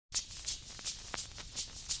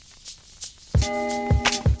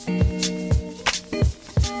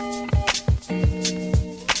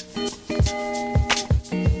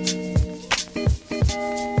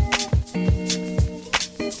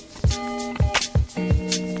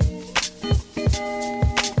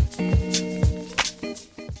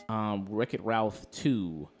Wreck-It Ralph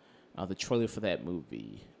 2, the trailer for that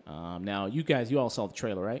movie. Now, you all saw the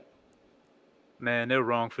trailer, right? Man, they're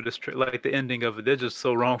wrong for this. Like the ending of it, they're just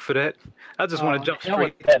so wrong for that. I just want to jump hell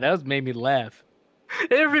with straight. that. That was made me laugh.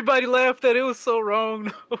 Everybody laughed at it. It was so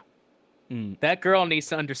wrong. That girl needs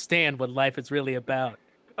to understand what life is really about.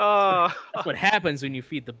 Ah, That's what happens when you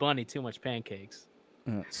feed the bunny too much pancakes.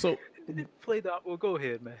 So, play that. Well, go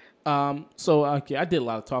ahead, man. okay, I did a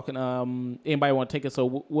lot of talking. Anybody want to take it? So,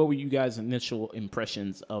 what were you guys' initial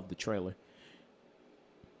impressions of the trailer?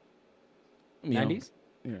 90s?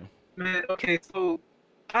 Yeah. Man, okay, so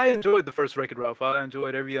I enjoyed the first Wreck-It Ralph. I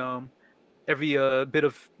enjoyed every bit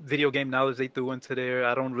of video game knowledge they threw into there.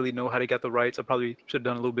 I don't really know how they got the rights. I probably should have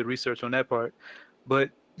done a little bit of research on that part. But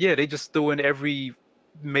yeah, they just threw in every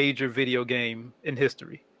major video game in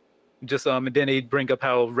history. Just and then they bring up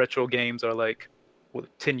how retro games are like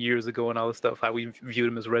 10 years ago and all this stuff, how we view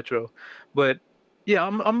them as retro. But yeah,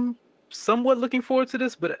 I'm somewhat looking forward to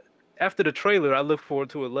this, but after the trailer, I look forward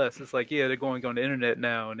to it less. It's like, yeah, they're going on the internet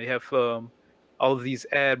now and they have all of these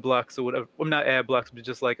ad blocks or whatever. Well, not ad blocks, but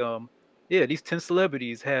just like yeah, these 10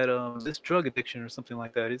 celebrities had this drug addiction or something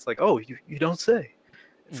like that. It's like, oh, you don't say.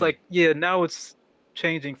 It's like, yeah, now it's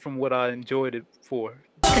changing from what I enjoyed it for.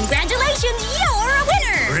 Congratulations, you're a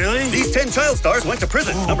winner! Really? These 10 child stars went to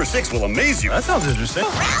prison. Number 6 will amaze you. That sounds interesting.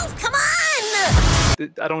 Ralph, come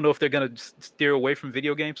on! I don't know if they're gonna steer away from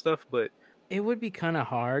video game stuff, but It would be kind of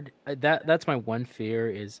hard. That's my one fear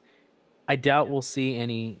is I doubt we'll see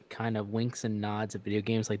any kind of winks and nods at video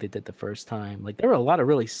games like they did the first time. Like there were a lot of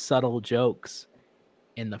really subtle jokes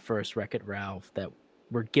in the first Wreck-It Ralph that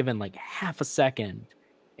were given like half a second,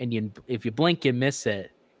 and if you blink, you miss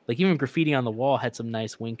it. Like even Graffiti on the Wall had some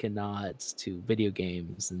nice wink and nods to video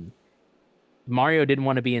games, and Mario didn't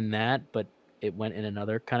want to be in that, but it went in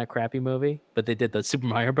another kind of crappy movie. But they did the Super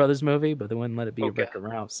Mario Brothers movie, but they wouldn't let it be a Wreck-It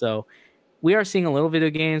Ralph. So we are seeing a little video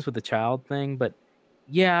games with the child thing, but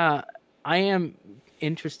yeah, I am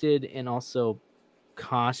interested and also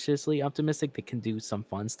cautiously optimistic they can do some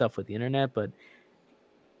fun stuff with the internet. But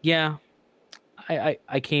yeah,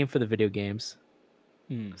 I came for the video games.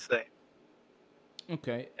 Same.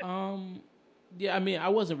 Okay. Yeah, I mean, I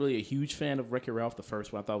wasn't really a huge fan of Wreck-It Ralph, the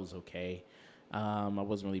first one. I thought it was okay. I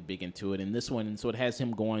wasn't really big into it. And this one, so it has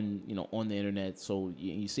him going, on the internet. So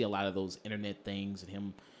you see a lot of those internet things and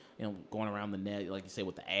him, going around the net, like you say,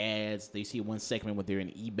 with the ads. They see one segment where they're in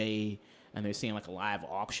eBay and they're seeing like a live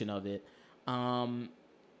auction of it. I'm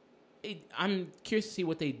curious to see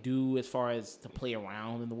what they do as far as to play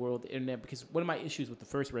around in the world of the internet, because one of my issues with the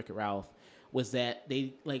first Wreck-It Ralph was that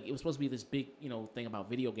they it was supposed to be this big thing about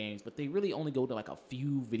video games, but they really only go to like a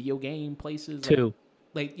few video game places. Two.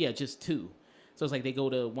 Just two. So it's like they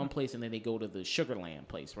go to one place and then they go to the Sugarland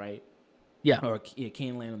place, right? Yeah. Or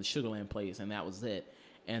Candyland and the Sugarland place, and that was it.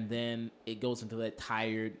 And then it goes into that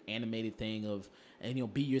tired animated thing of,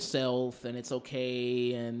 and be yourself, and it's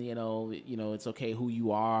okay, and it's okay who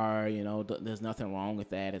you are. There's nothing wrong with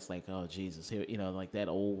that. It's like, oh Jesus, here, like that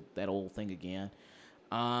old thing again.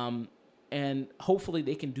 And hopefully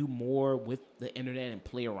they can do more with the internet and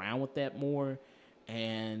play around with that more,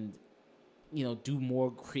 and do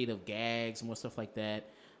more creative gags, more stuff like that.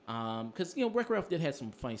 Because Wreck-It Ralph did have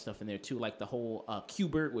some funny stuff in there too, like the whole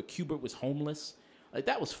Q*bert, where Q*bert was homeless. Like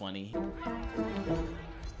that was funny.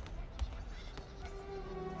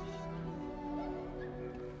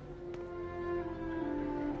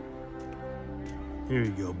 Here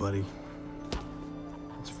you go, buddy.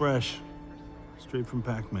 It's fresh, straight from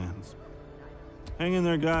Pac-Man's. Hang in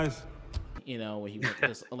there, guys. Where he went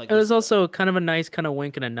this, like it was also kind of a nice kind of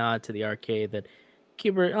wink and a nod to the arcade that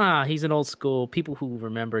Q*bert, he's an old school. People who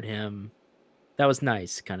remembered him, that was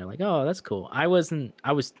nice. Kind of like, oh, that's cool.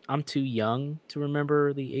 I'm too young to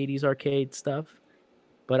remember the 80s arcade stuff,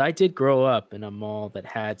 but I did grow up in a mall that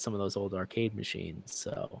had some of those old arcade machines.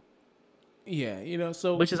 So yeah,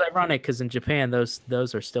 so which is ironic because in Japan those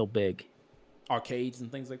are still big. Arcades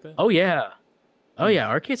and things like that. Oh yeah,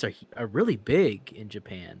 arcades are really big in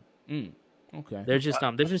Japan. Okay. They're just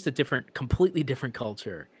completely different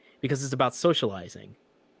culture because it's about socializing.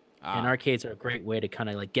 And arcades are a great way to kind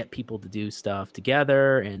of like get people to do stuff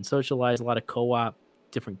together and socialize. A lot of co-op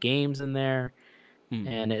different games in there.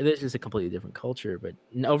 And it's just a completely different culture. But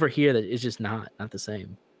over here, that it's just not the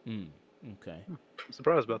same. Okay. I'm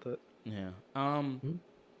surprised about that. Yeah.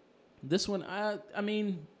 This one, I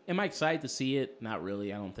mean, am I excited to see it? Not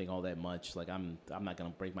really. I don't think all that much. Like I'm not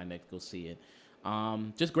gonna break my neck to go see it.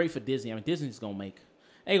 Just great for Disney. I mean, Disney's gonna make.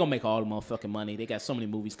 They gonna make all the motherfucking money. They got so many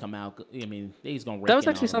movies come out. I mean, they just gonna. Rake That was in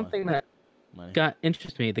actually all the something that money. got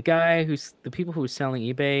interested me. The people who were selling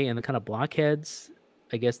eBay and the kind of blockheads,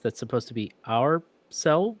 I guess that's supposed to be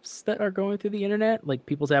ourselves that are going through the internet, like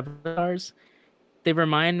people's avatars. They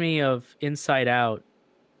remind me of Inside Out.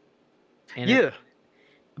 And Yeah.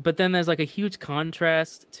 but then there's like a huge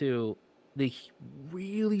contrast to the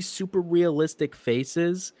really super realistic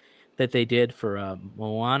faces that they did for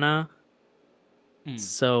Moana.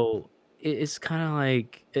 So it's kind of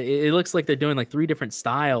like it looks like they're doing like 3 different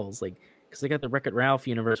styles, like because they got the Wreck-It Ralph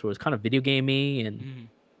universe where it's kind of video gamey and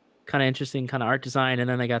kind of interesting kind of art design, and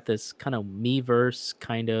then they got this kind of Miiverse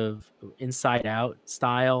kind of Inside Out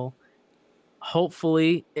style.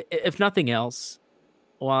 Hopefully, if nothing else,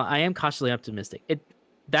 well, I am cautiously optimistic.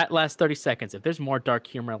 That last 30 seconds, if there's more dark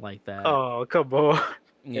humor like that, Oh, come on.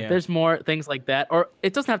 Yeah. if there's more things like that, or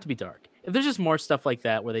it doesn't have to be dark. If there's just more stuff like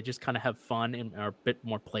that where they just kind of have fun and are a bit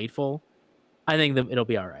more playful, I think that it'll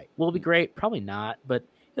be all right. Will it be great? Probably not, but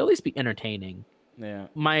it'll at least be entertaining. Yeah.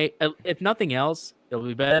 If nothing else, it'll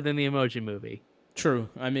be better than the Emoji Movie. True.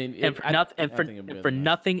 I mean, And for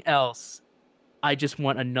nothing else, I just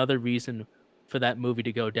want another reason for that movie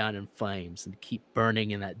to go down in flames and keep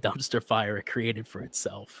burning in that dumpster fire it created for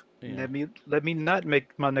itself. Yeah. Let me not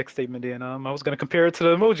make my next statement then. I was gonna compare it to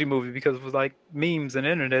the Emoji Movie because it was like memes and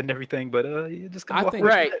internet and everything, but you just I think-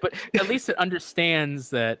 Right, but at least it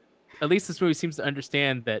understands that. At least this movie seems to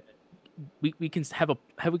understand that we can have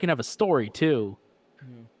a story too,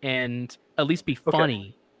 and at least be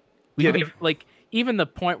funny. We Yeah, can be, like even the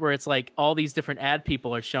point where it's like all these different ad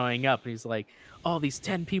people are showing up, and he's like, "Oh, these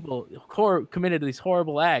 10 people committed these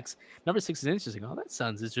horrible acts." Number 6 is interesting. Oh, that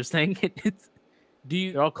sounds interesting.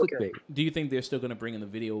 They're all clickbait. Do you think they're still going to bring in the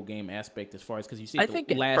video game aspect as far as because you see I the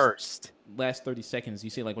think at last first. 30 seconds you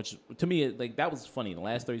see like which to me like that was funny. The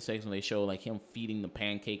last 30 seconds when they show like him feeding the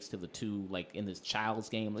pancakes to the 2 like in this child's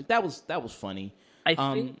game, like that was funny. I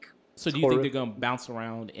think. So do you think they're going to bounce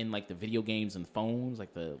around in like the video games and phones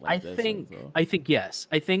like the? Like I think yes.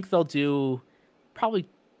 I think they'll do probably.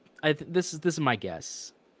 This is my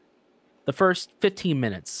guess. The first 15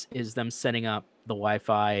 minutes is them setting up the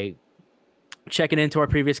Wi-Fi, checking into our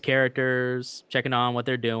previous characters, checking on what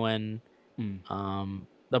they're doing.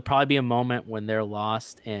 There'll probably be a moment when they're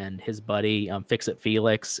lost and his buddy Fix-It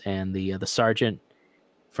Felix and the sergeant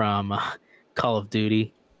from Call of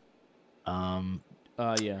Duty.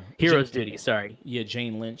 Yeah. Heroes Duty, sorry. Yeah,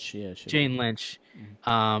 Jane Lynch. Yeah, Jane Lynch.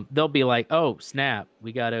 They'll be like, "Oh snap,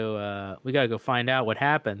 we gotta go find out what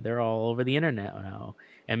happened." They're all over the internet now,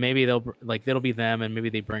 and maybe it'll be them, and maybe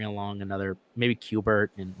they bring along maybe Qbert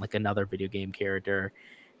and like another video game character,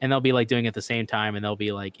 and they'll be like doing it at the same time, and they'll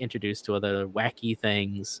be like introduced to other wacky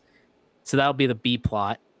things. So that'll be the B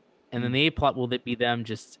plot, and then the A plot will be them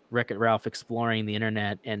just Wreck-It Ralph exploring the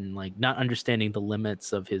internet and like not understanding the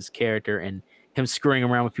limits of his character and him screwing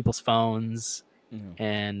around with people's phones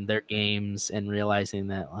and their games and realizing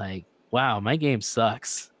that like, wow, my game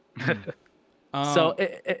sucks. So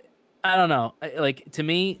I don't know. Like to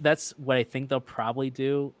me, that's what I think they'll probably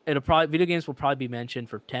do. Video games will probably be mentioned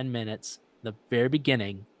for 10 minutes, the very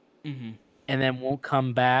beginning, and then won't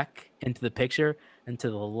come back into the picture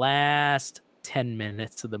until the last 10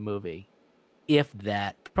 minutes of the movie, if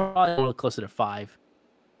that. Probably a little closer to 5.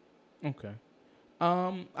 Okay.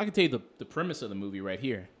 I can tell you the premise of the movie right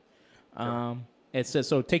here. It says,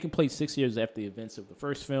 so taking place 6 years after the events of the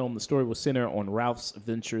first film, the story will center on Ralph's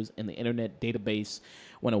adventures in the internet database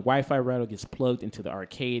when a Wi-Fi router gets plugged into the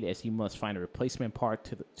arcade as he must find a replacement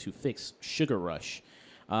part to fix Sugar Rush.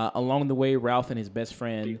 Along the way, Ralph and his best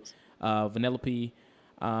friend, Vanellope,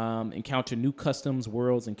 encounter new customs,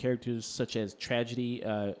 worlds, and characters such as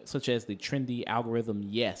the trendy algorithm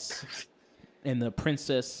Yes. And the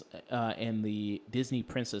princess and the Disney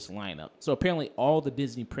princess lineup. So apparently, all the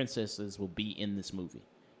Disney princesses will be in this movie.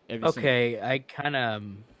 Okay, I kind of.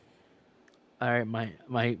 All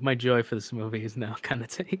right, my joy for this movie is now kind of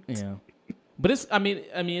taken. Yeah, but it's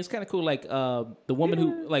it's kind of cool. Like the woman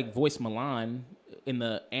who like voiced Milan in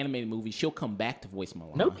the animated movie, she'll come back to voice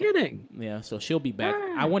Milan. No kidding. Yeah, so she'll be back.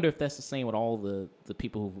 I wonder if that's the same with all the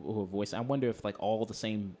people who are voiced. I wonder if like all the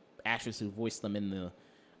same actors who voiced them in the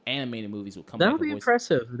animated movies will come back. That would be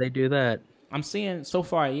impressive if they do that. I'm seeing so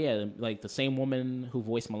far, yeah, like the same woman who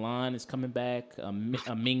voiced Milan is coming back.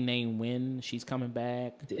 Ming-Na Wen, she's coming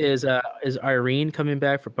back. Is Irene coming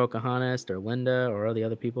back for Pocahontas or Linda or all the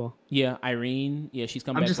other people? Yeah, Irene. Yeah, she's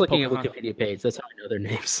coming back. I'm just looking at Wikipedia page. That's how I know their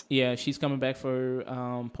names. Yeah, she's coming back for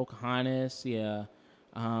Pocahontas. Yeah.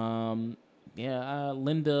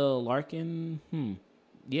 Linda Larkin.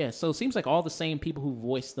 Yeah, so it seems like all the same people who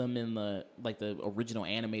voiced them in the original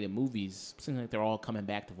animated movies, seems like they're all coming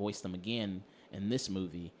back to voice them again in this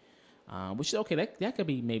movie. Which is okay. That could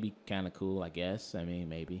be maybe kind of cool, I guess. I mean,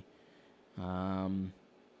 maybe. I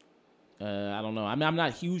don't know. I mean, I'm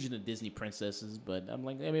not huge into Disney princesses, but I'm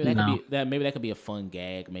like, maybe that could be a fun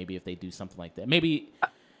gag. Maybe if they do something like that, maybe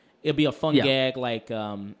it'd be a fun gag. Like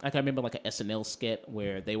I can remember like an SNL skit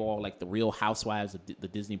where they were all like the Real Housewives of the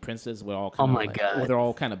Disney princesses. Were all kind of God, they're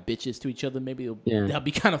all kind of bitches to each other. Maybe that'd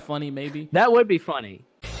be kind of funny. Maybe that would be funny.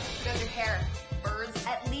 Goes your hair, birds.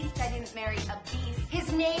 At least I didn't marry a beast.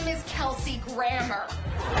 His name is Kelsey Grammer.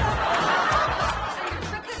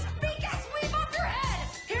 Rip this big ass weave off your head.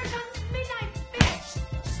 Here comes midnight, bitch.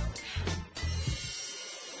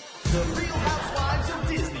 The Real Housewives of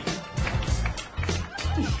Disney.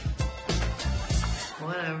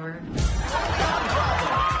 Whatever.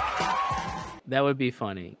 That would be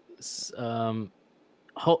funny.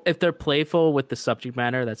 If they're playful with the subject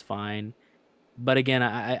matter, that's fine. But again,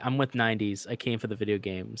 I'm with 90s. I came for the video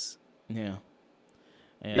games. Yeah.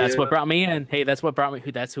 That's what brought me in. Hey, that's what brought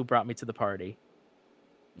me. That's who brought me to the party.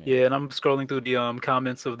 Yeah, and I'm scrolling through the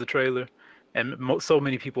comments of the trailer, and so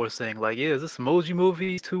many people are saying like, "Yeah, is this Emoji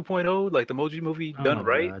Movie 2.0? Like the Emoji Movie done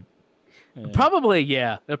right?" Yeah. Probably,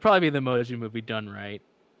 yeah. It'll probably be the Emoji Movie done right.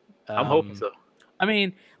 I'm hoping so. I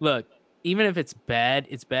mean, look, even if it's bad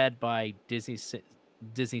by Disney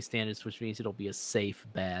standards, which means it'll be a safe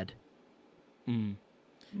bad.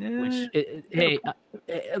 Which,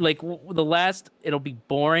 it'll be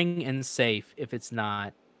boring and safe if it's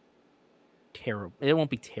not terrible. It won't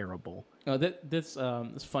be terrible. Oh, it's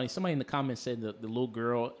funny. Somebody in the comments said the little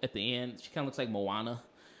girl at the end, she kind of looks like Moana.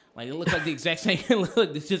 Like it looks like the exact same.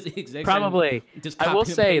 Look, it's just the exact probably. Same, just I will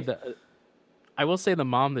say the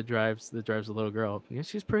mom that drives the little girl. Yeah,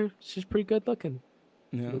 she's pretty good looking.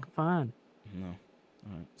 Yeah. Looking fine. No.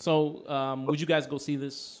 All right. So, would you guys go see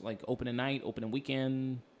this like opening night, opening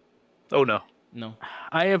weekend? Oh no.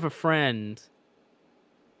 I have a friend.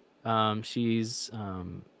 She's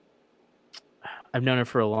I've known her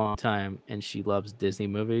for a long time, and she loves Disney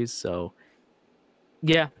movies. So,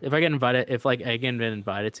 yeah, if I get invited, if like I get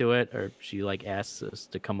invited to it, or she like asks us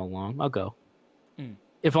to come along, I'll go.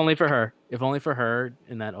 If only for her. If only for her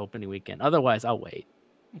in that opening weekend. Otherwise, I'll wait.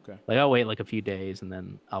 Okay. Like I'll wait like a few days, and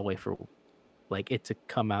then I'll wait for like it to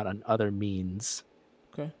come out on other means.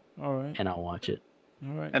 Okay. All right. And I'll watch it.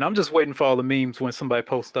 All right. And I'm just waiting for all the memes when somebody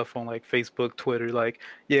posts stuff on like Facebook, Twitter, like,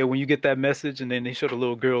 yeah, when you get that message and then they show the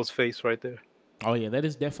little girl's face right there. Oh yeah, that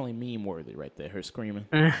is definitely meme worthy right there. Her screaming.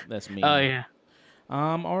 That's meme. Oh yeah.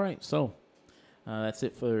 All right. So that's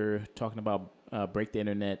it for talking about Break the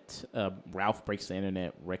Internet. Ralph Breaks the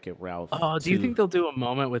Internet. Wreck-It Ralph. Oh, do you think they'll do a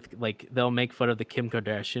moment with like they'll make fun of the Kim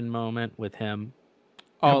Kardashian moment with him?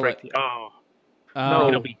 No,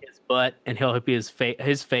 it'll be his butt, and he'll be his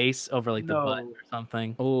face over like the butt or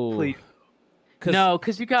something. Oh, please.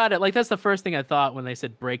 Because you got it. Like that's the first thing I thought when they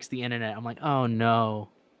said breaks the internet. I'm like, oh no.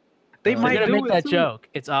 They might gonna make that too. joke.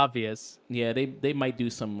 It's obvious. Yeah, they might do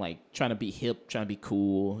some like trying to be hip, trying to be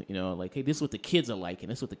cool. You know, like hey, this is what the kids are liking.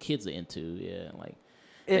 This is what the kids are into. Yeah, like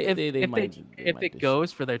if it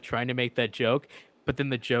goes for they're trying to make that joke, but then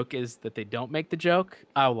the joke is that they don't make the joke,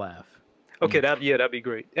 I'll laugh. Okay, that'd be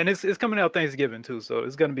great. And it's coming out Thanksgiving too, so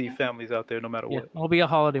it's gonna be families out there no matter what. It'll be a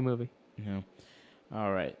holiday movie. Yeah.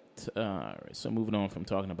 All right. So moving on from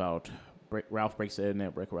talking about Ralph Breaks the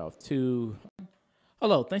Internet, Wreck-It Ralph 2.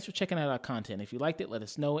 Hello, thanks for checking out our content. If you liked it, let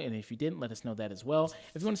us know, and if you didn't, let us know that as well.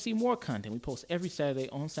 If you want to see more content, we post every Saturday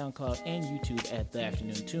on SoundCloud and YouTube at The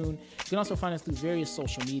Afternoon Tune. You can also find us through various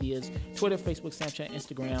social medias, Twitter, Facebook, Snapchat,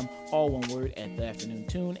 Instagram, all one word at The Afternoon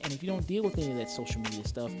Tune. And if you don't deal with any of that social media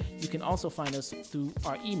stuff, you can also find us through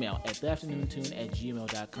our email at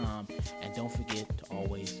theafternoontune@gmail.com. And don't forget to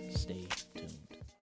always